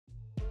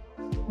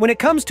When it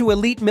comes to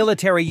elite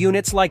military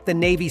units like the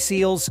Navy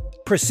SEALs,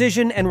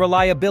 precision and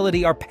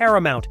reliability are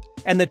paramount,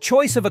 and the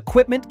choice of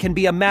equipment can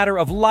be a matter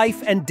of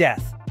life and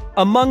death.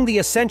 Among the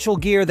essential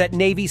gear that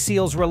Navy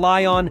SEALs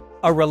rely on,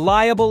 a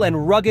reliable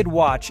and rugged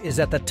watch is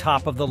at the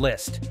top of the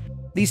list.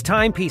 These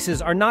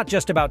timepieces are not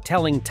just about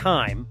telling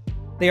time.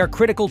 They are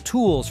critical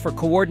tools for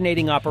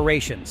coordinating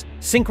operations,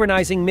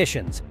 synchronizing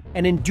missions,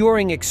 and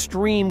enduring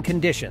extreme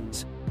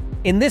conditions.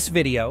 In this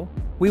video,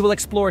 we will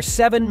explore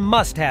 7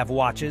 must-have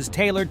watches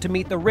tailored to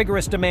meet the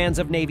rigorous demands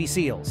of Navy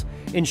SEALs,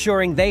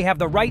 ensuring they have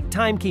the right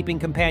timekeeping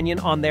companion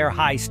on their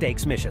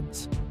high-stakes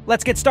missions.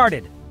 Let's get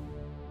started!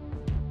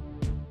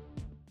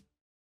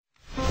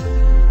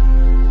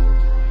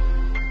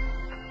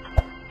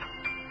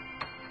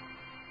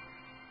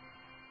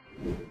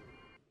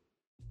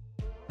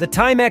 The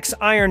Timex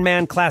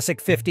Ironman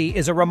Classic 50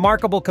 is a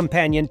remarkable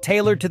companion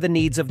tailored to the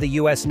needs of the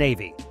U.S.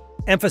 Navy,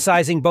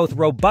 emphasizing both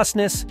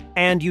robustness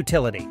and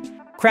utility.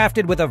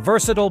 Crafted with a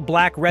versatile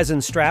black resin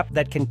strap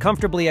that can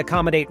comfortably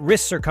accommodate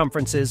wrist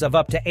circumferences of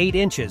up to 8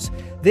 inches,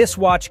 this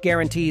watch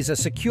guarantees a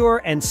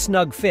secure and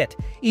snug fit,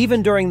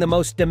 even during the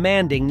most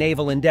demanding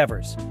naval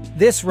endeavors.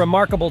 This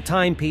remarkable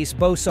timepiece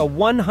boasts a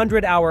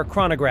 100-hour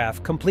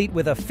chronograph complete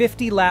with a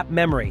 50-lap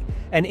memory,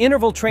 an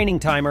interval training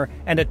timer,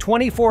 and a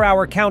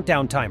 24-hour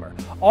countdown timer,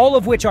 all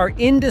of which are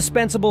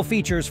indispensable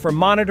features for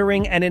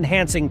monitoring and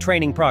enhancing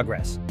training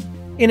progress.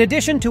 In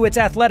addition to its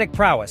athletic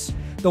prowess,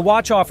 the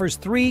watch offers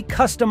 3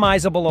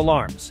 customizable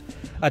alarms,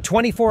 a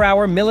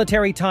 24-hour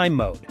military time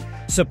mode,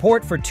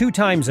 support for 2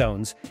 time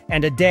zones,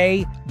 and a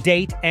day,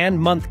 date, and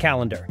month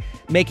calendar,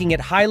 making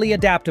it highly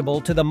adaptable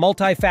to the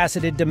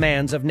multifaceted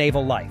demands of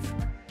naval life.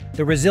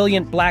 The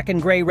resilient black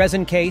and gray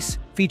resin case,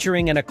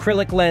 featuring an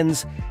acrylic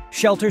lens,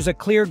 shelters a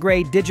clear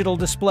gray digital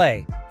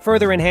display,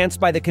 further enhanced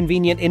by the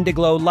convenient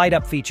Indiglow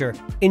light-up feature,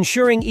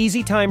 ensuring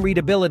easy time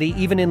readability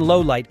even in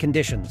low-light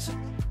conditions.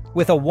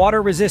 With a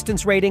water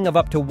resistance rating of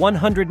up to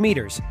 100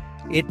 meters,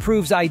 it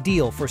proves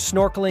ideal for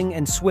snorkeling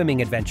and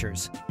swimming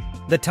adventures.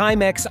 The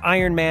Timex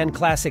Ironman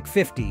Classic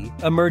 50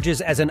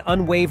 emerges as an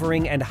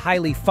unwavering and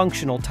highly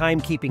functional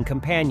timekeeping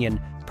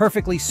companion,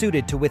 perfectly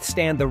suited to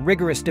withstand the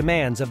rigorous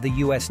demands of the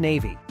U.S.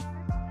 Navy.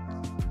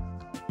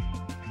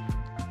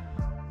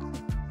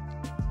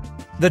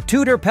 The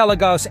Tudor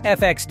Pelagos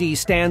FXD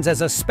stands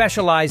as a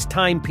specialized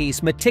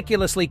timepiece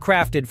meticulously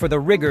crafted for the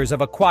rigors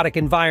of aquatic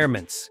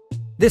environments.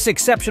 This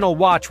exceptional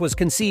watch was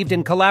conceived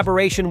in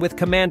collaboration with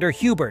Commander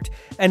Hubert,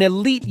 an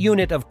elite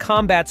unit of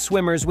combat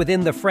swimmers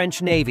within the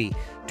French Navy,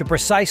 to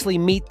precisely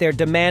meet their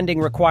demanding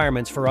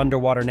requirements for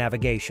underwater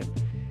navigation.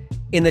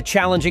 In the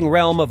challenging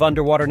realm of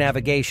underwater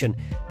navigation,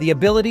 the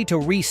ability to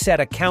reset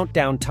a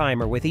countdown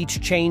timer with each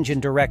change in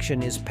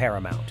direction is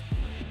paramount.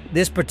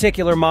 This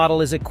particular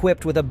model is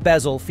equipped with a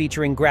bezel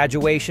featuring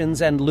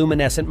graduations and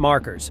luminescent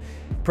markers,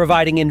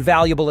 providing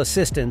invaluable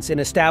assistance in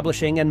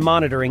establishing and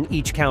monitoring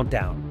each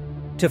countdown.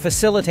 To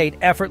facilitate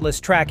effortless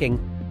tracking,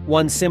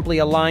 one simply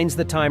aligns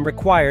the time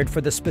required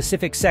for the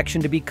specific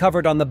section to be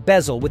covered on the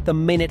bezel with the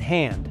minute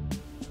hand.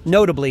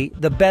 Notably,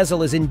 the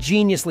bezel is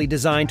ingeniously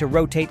designed to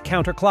rotate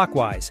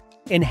counterclockwise,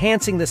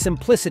 enhancing the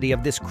simplicity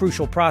of this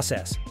crucial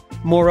process.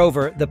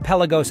 Moreover, the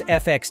Pelagos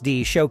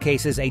FXD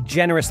showcases a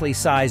generously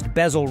sized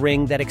bezel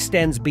ring that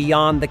extends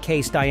beyond the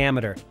case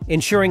diameter,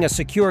 ensuring a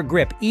secure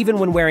grip even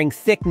when wearing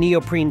thick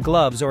neoprene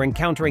gloves or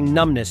encountering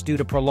numbness due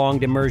to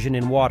prolonged immersion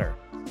in water.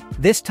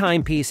 This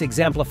timepiece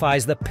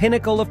exemplifies the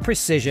pinnacle of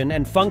precision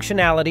and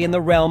functionality in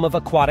the realm of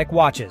aquatic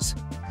watches.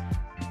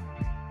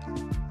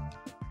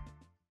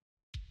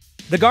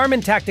 The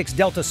Garmin Tactix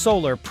Delta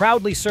Solar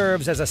proudly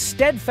serves as a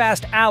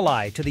steadfast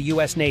ally to the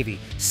U.S. Navy,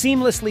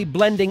 seamlessly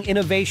blending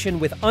innovation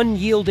with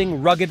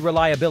unyielding, rugged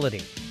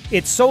reliability.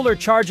 Its solar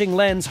charging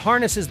lens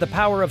harnesses the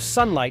power of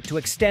sunlight to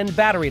extend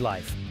battery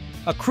life,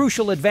 a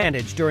crucial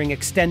advantage during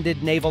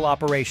extended naval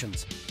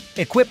operations.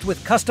 Equipped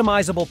with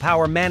customizable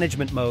power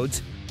management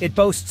modes, it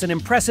boasts an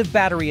impressive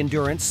battery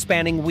endurance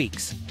spanning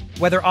weeks.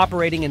 Whether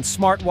operating in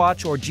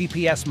smartwatch or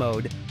GPS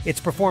mode, its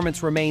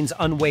performance remains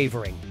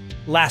unwavering,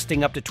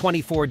 lasting up to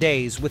 24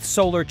 days with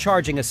solar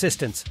charging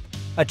assistance,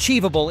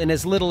 achievable in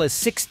as little as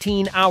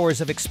 16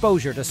 hours of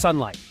exposure to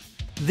sunlight.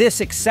 This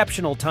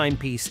exceptional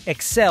timepiece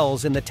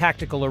excels in the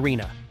tactical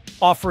arena,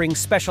 offering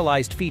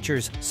specialized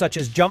features such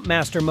as Jump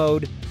Master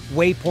mode,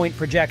 waypoint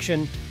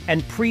projection,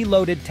 and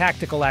preloaded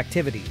tactical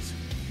activities.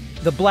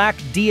 The black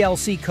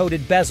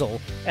DLC-coated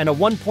bezel and a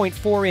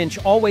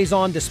 1.4-inch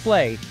always-on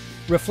display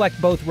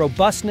reflect both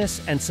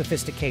robustness and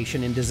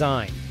sophistication in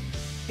design.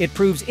 It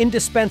proves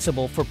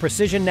indispensable for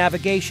precision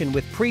navigation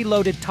with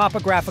preloaded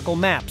topographical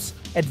maps,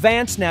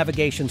 advanced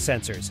navigation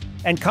sensors,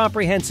 and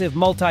comprehensive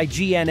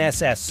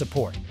multi-GNSS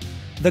support.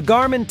 The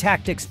Garmin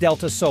Tactix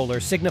Delta Solar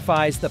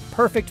signifies the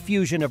perfect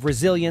fusion of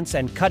resilience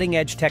and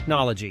cutting-edge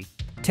technology,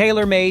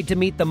 tailor-made to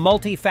meet the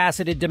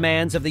multifaceted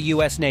demands of the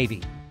U.S.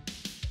 Navy.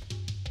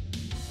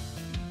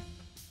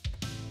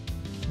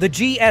 The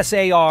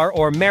GSAR,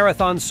 or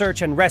Marathon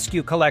Search and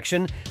Rescue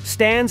Collection,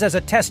 stands as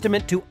a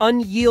testament to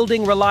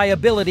unyielding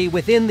reliability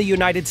within the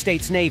United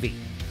States Navy.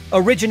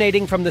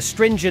 Originating from the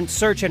stringent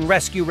search and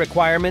rescue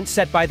requirements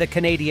set by the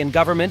Canadian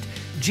government,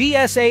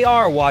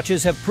 GSAR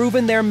watches have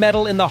proven their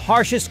mettle in the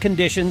harshest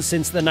conditions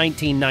since the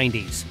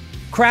 1990s.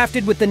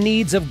 Crafted with the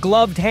needs of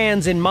gloved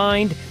hands in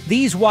mind,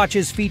 these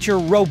watches feature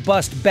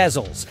robust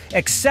bezels,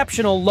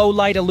 exceptional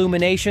low-light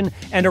illumination,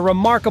 and a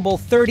remarkable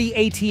 30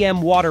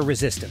 ATM water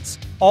resistance,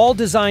 all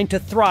designed to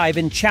thrive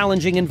in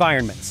challenging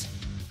environments.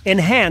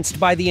 Enhanced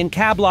by the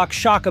Encablock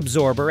shock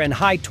absorber and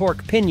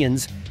high-torque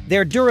pinions,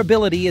 their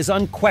durability is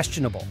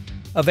unquestionable.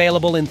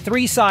 Available in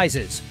 3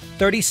 sizes,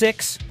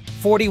 36,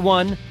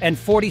 41, and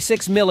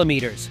 46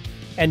 millimeters,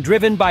 and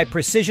driven by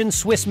precision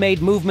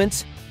Swiss-made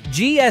movements,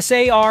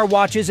 GSAR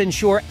watches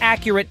ensure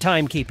accurate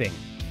timekeeping.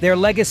 Their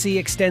legacy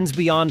extends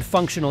beyond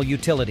functional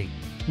utility,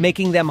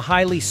 making them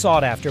highly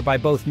sought after by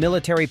both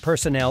military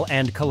personnel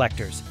and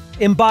collectors,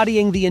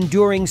 embodying the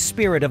enduring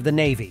spirit of the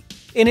Navy.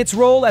 In its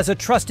role as a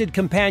trusted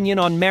companion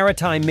on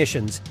maritime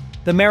missions,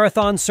 the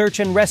Marathon Search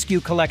and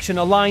Rescue Collection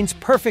aligns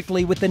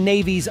perfectly with the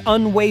Navy's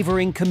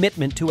unwavering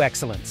commitment to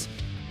excellence.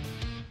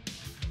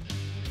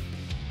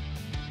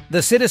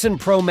 The Citizen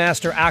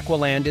Promaster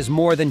Aqualand is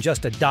more than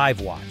just a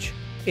dive watch.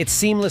 It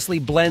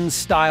seamlessly blends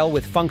style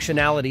with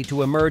functionality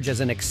to emerge as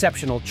an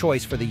exceptional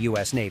choice for the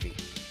U.S. Navy.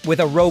 With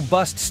a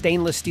robust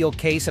stainless steel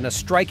case and a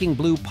striking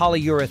blue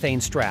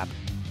polyurethane strap,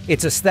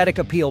 its aesthetic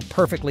appeal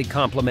perfectly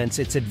complements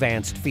its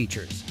advanced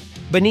features.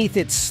 Beneath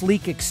its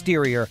sleek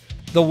exterior,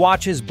 the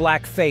watch's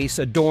black face,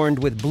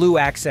 adorned with blue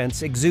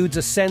accents, exudes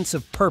a sense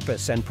of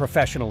purpose and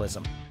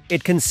professionalism.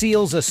 It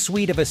conceals a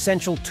suite of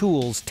essential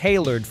tools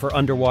tailored for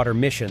underwater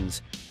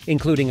missions,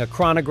 including a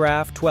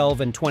chronograph,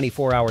 12 and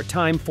 24-hour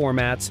time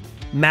formats,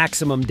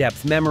 maximum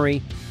depth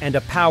memory, and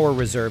a power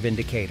reserve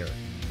indicator,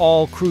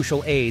 all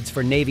crucial aids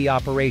for Navy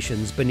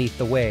operations beneath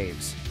the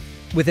waves.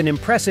 With an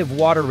impressive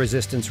water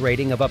resistance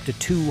rating of up to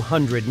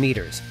 200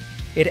 meters,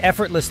 it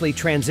effortlessly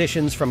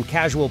transitions from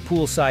casual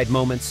poolside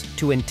moments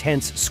to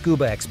intense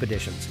scuba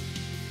expeditions.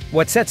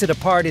 What sets it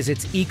apart is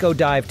its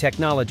eco-dive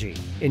technology,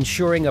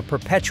 ensuring a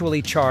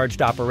perpetually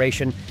charged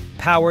operation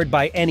powered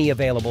by any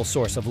available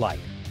source of light.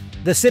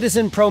 The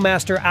Citizen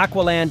Promaster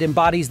Aqualand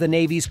embodies the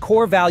Navy's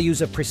core values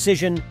of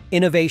precision,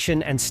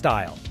 innovation, and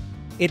style.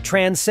 It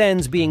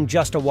transcends being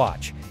just a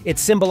watch. It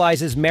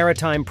symbolizes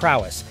maritime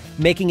prowess,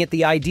 making it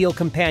the ideal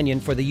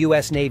companion for the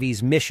U.S.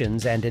 Navy's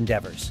missions and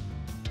endeavors.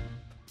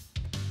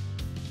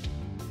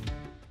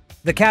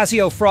 The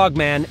CASIO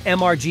FROGMAN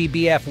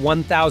MRG-BF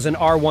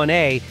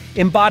 1000R1A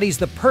embodies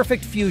the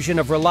perfect fusion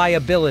of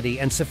reliability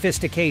and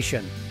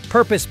sophistication,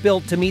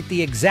 purpose-built to meet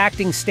the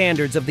exacting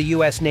standards of the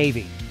U.S.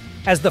 Navy.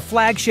 As the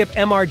flagship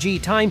MRG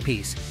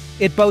timepiece,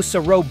 it boasts a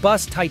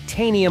robust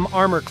titanium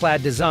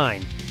armor-clad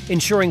design,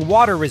 ensuring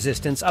water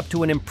resistance up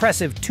to an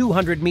impressive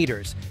 200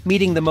 meters,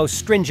 meeting the most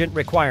stringent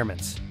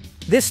requirements.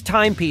 This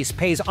timepiece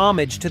pays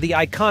homage to the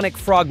iconic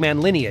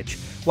Frogman lineage,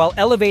 while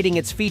elevating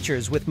its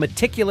features with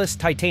meticulous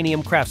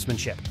titanium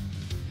craftsmanship.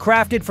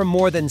 Crafted from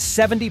more than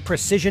 70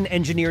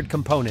 precision-engineered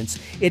components,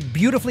 it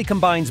beautifully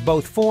combines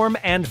both form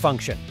and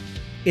function.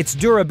 Its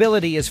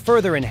durability is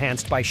further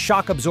enhanced by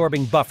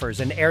shock-absorbing buffers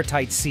and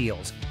airtight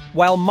seals,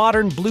 while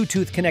modern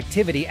Bluetooth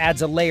connectivity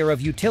adds a layer of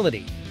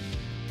utility.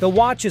 The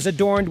watch is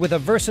adorned with a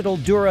versatile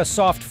Dura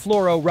Soft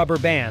Fluoro rubber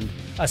band,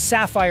 a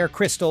sapphire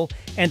crystal,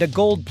 and a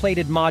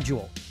gold-plated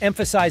module,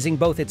 emphasizing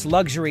both its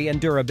luxury and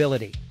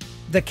durability.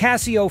 The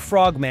CASIO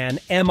FROGMAN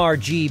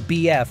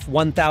MRG-BF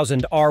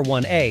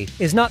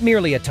 1000R1A is not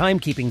merely a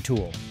timekeeping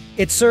tool.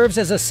 It serves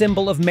as a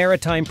symbol of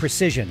maritime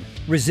precision,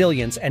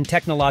 resilience, and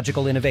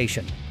technological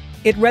innovation.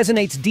 It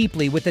resonates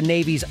deeply with the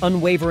Navy's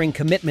unwavering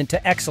commitment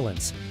to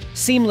excellence,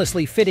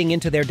 seamlessly fitting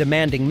into their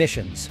demanding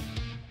missions.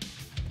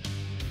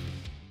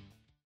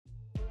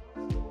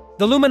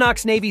 The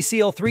Luminox Navy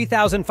SEAL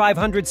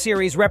 3500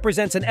 series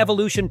represents an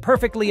evolution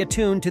perfectly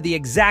attuned to the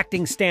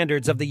exacting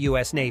standards of the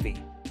U.S.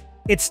 Navy.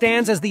 It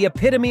stands as the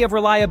epitome of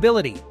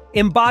reliability,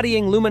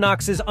 embodying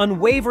Luminox's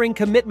unwavering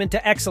commitment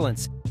to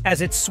excellence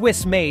as it's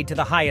Swiss-made to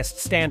the highest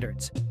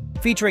standards.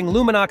 Featuring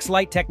Luminox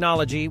light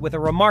technology with a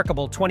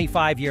remarkable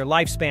 25-year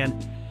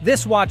lifespan,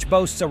 this watch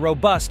boasts a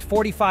robust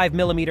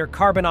 45mm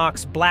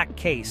Carbonox black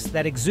case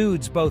that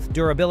exudes both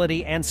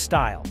durability and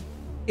style.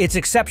 Its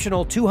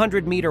exceptional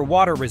 200-meter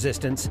water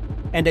resistance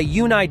and a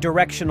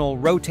unidirectional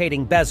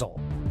rotating bezel,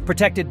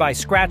 protected by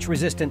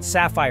scratch-resistant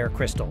sapphire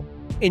crystal,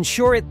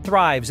 ensure it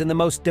thrives in the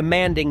most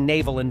demanding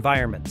naval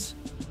environments.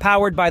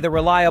 Powered by the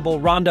reliable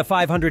Ronda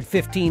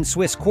 515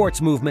 Swiss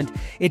quartz movement,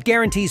 it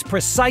guarantees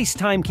precise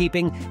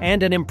timekeeping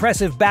and an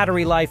impressive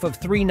battery life of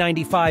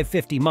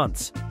 395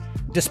 months.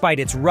 Despite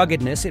its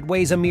ruggedness, it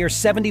weighs a mere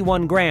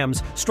 71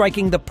 grams,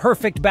 striking the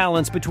perfect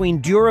balance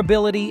between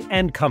durability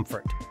and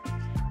comfort.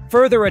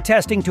 Further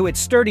attesting to its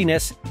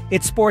sturdiness,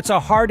 it sports a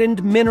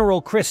hardened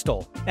mineral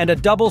crystal and a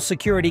double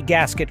security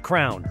gasket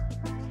crown.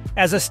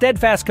 As a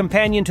steadfast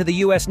companion to the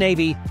U.S.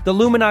 Navy, the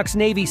Luminox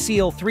Navy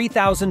SEAL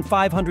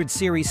 3500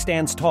 series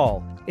stands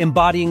tall,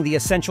 embodying the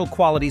essential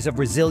qualities of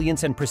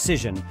resilience and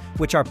precision,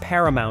 which are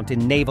paramount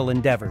in naval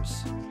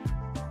endeavors.